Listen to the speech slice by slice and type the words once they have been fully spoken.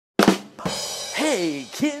Hey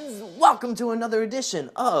kids, welcome to another edition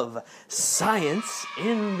of Science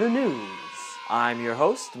in the News. I'm your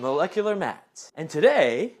host, Molecular Matt, and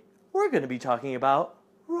today we're going to be talking about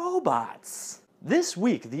robots. This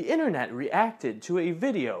week, the internet reacted to a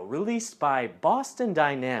video released by Boston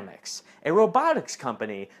Dynamics, a robotics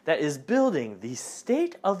company that is building the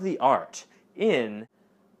state-of-the-art in,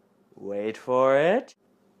 wait for it,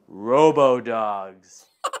 robo-dogs.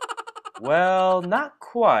 Well, not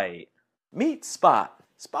quite. Meet Spot.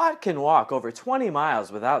 Spot can walk over 20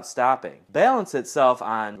 miles without stopping, balance itself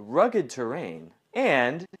on rugged terrain,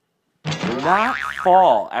 and not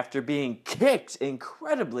fall after being kicked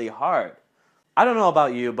incredibly hard. I don't know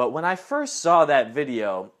about you, but when I first saw that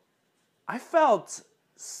video, I felt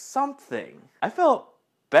something. I felt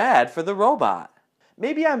bad for the robot.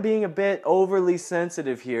 Maybe I'm being a bit overly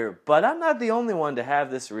sensitive here, but I'm not the only one to have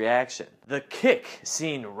this reaction. The kick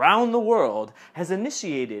seen round the world has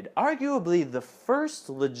initiated arguably the first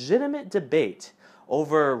legitimate debate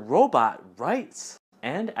over robot rights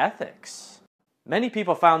and ethics. Many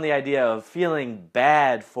people found the idea of feeling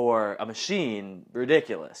bad for a machine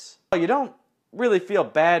ridiculous. You don't really feel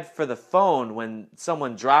bad for the phone when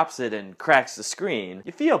someone drops it and cracks the screen.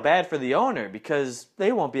 You feel bad for the owner because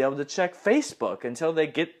they won't be able to check Facebook until they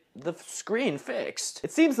get the screen fixed.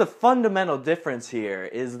 It seems the fundamental difference here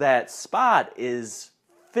is that Spot is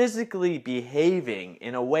physically behaving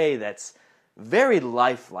in a way that's very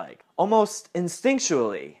lifelike, almost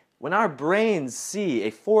instinctually. When our brains see a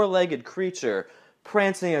four-legged creature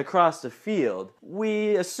prancing across the field,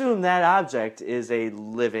 we assume that object is a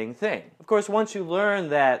living thing. Of course, once you learn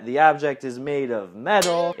that the object is made of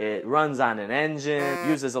metal, it runs on an engine,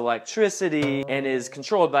 uses electricity, and is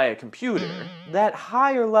controlled by a computer, that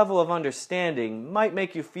higher level of understanding might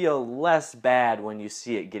make you feel less bad when you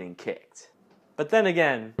see it getting kicked. But then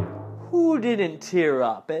again, who didn't tear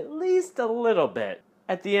up at least a little bit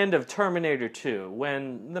at the end of Terminator 2,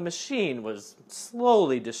 when the machine was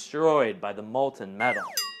slowly destroyed by the molten metal?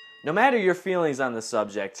 No matter your feelings on the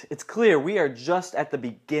subject, it's clear we are just at the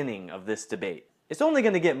beginning of this debate. It's only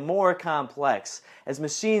going to get more complex as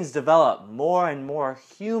machines develop more and more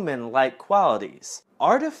human-like qualities.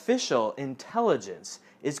 Artificial intelligence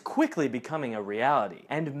is quickly becoming a reality,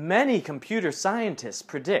 and many computer scientists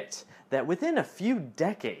predict that within a few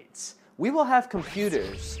decades, we will have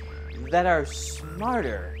computers that are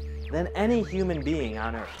smarter than any human being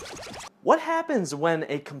on Earth. What happens when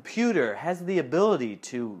a computer has the ability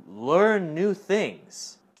to learn new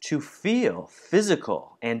things, to feel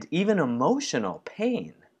physical and even emotional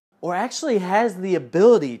pain, or actually has the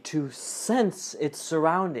ability to sense its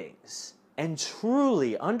surroundings and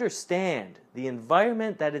truly understand the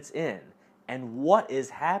environment that it's in and what is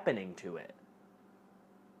happening to it?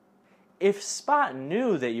 If Spot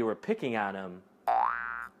knew that you were picking on him,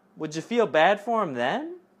 would you feel bad for him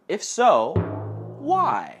then? If so,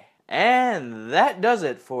 why? And that does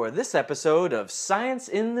it for this episode of Science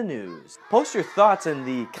in the News. Post your thoughts in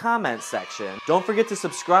the comments section. Don't forget to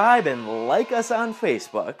subscribe and like us on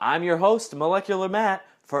Facebook. I'm your host, Molecular Matt,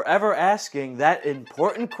 forever asking that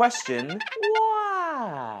important question,